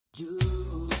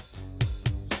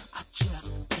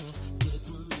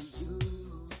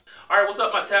Alright, what's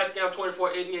up my Tascam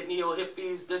 2488 Neo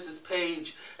Hippies? This is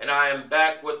Paige, and I am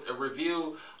back with a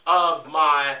review of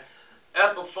my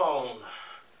Epiphone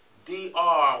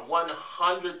DR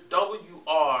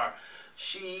 100WR.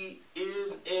 She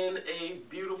is in a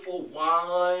beautiful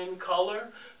wine color.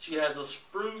 She has a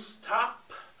spruce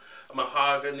top, a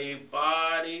mahogany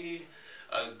body,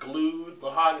 a glued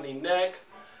mahogany neck,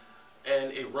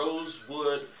 and a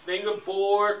rosewood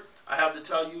fingerboard. I have to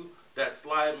tell you that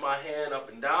sliding my hand up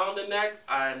and down the neck,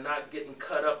 I'm not getting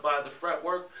cut up by the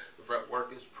fretwork. The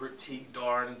fretwork is pretty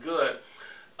darn good.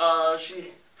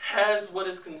 She has what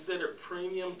is considered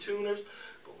premium tuners,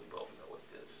 but we both know what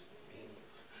this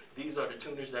means. These are the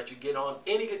tuners that you get on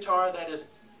any guitar that is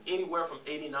anywhere from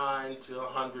 89 to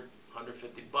 100,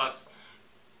 150 bucks.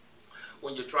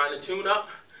 When you're trying to tune up,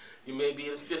 you may be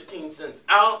 15 cents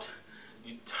out.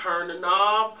 You turn the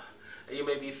knob, and you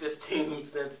may be 15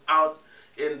 cents out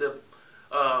in the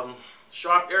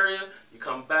sharp area. You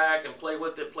come back and play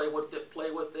with it, play with it,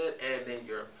 play with it, and then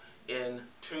you're in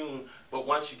tune. But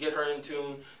once you get her in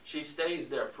tune, she stays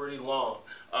there pretty long.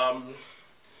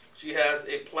 She has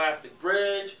a plastic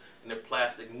bridge and a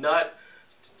plastic nut.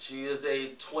 She is a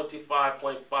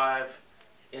 25.5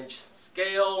 inch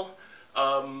scale.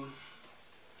 And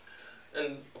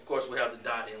of course we have the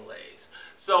dot inlays.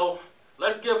 So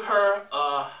let's give her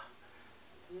a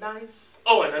nice,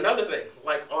 oh, and another thing,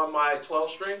 like on my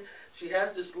 12 string, she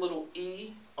has this little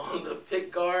E on the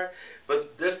pick guard,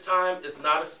 but this time it's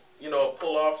not a, a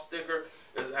pull-off sticker.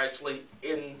 It's actually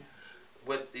in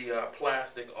with the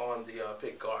plastic on the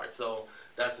pick guard. So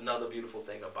that's another beautiful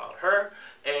thing about her.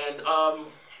 And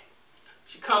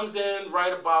she comes in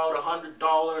right about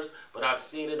 $100, but I've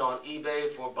seen it on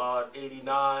eBay for about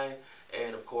 $89,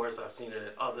 and of course I've seen it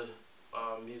at other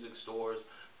music stores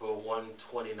for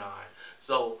 $129.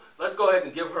 So let's go ahead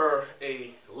and give her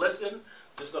a listen.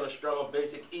 Just gonna strum a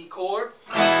basic E chord,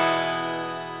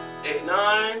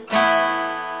 A9.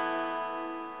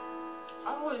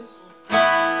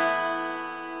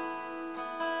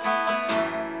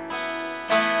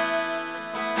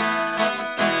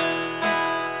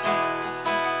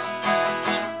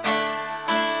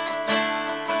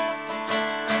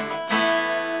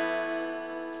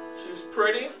 She's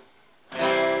pretty.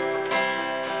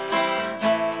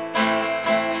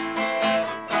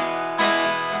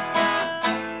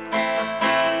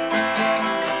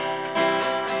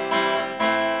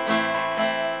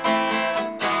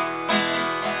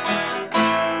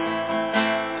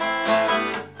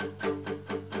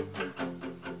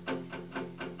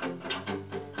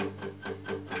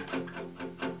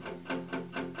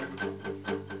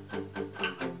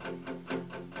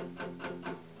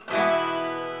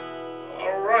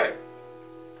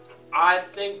 I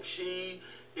think she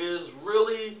is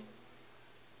really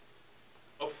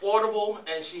affordable,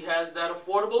 and she has that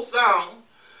affordable sound,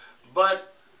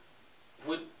 but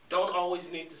we don't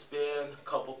always need to spend a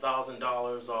couple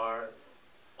 $1,000s or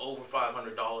over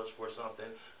 $500 for something.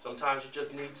 Sometimes you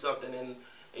just need something in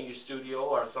your studio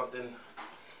or something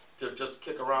to just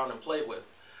kick around and play with.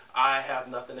 I have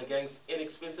nothing against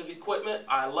inexpensive equipment.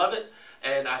 I love it,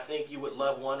 and I think you would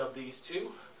love one of these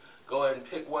too. Go ahead and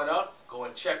pick one up. Go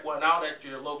and check one out at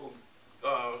your local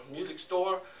music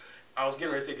store. I was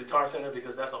getting ready to say Guitar Center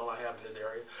because that's all I have in this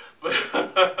area.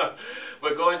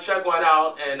 But go and check one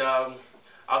out, and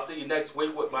I'll see you next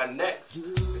week with my next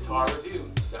guitar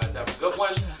review. You guys have a good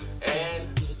one,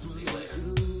 and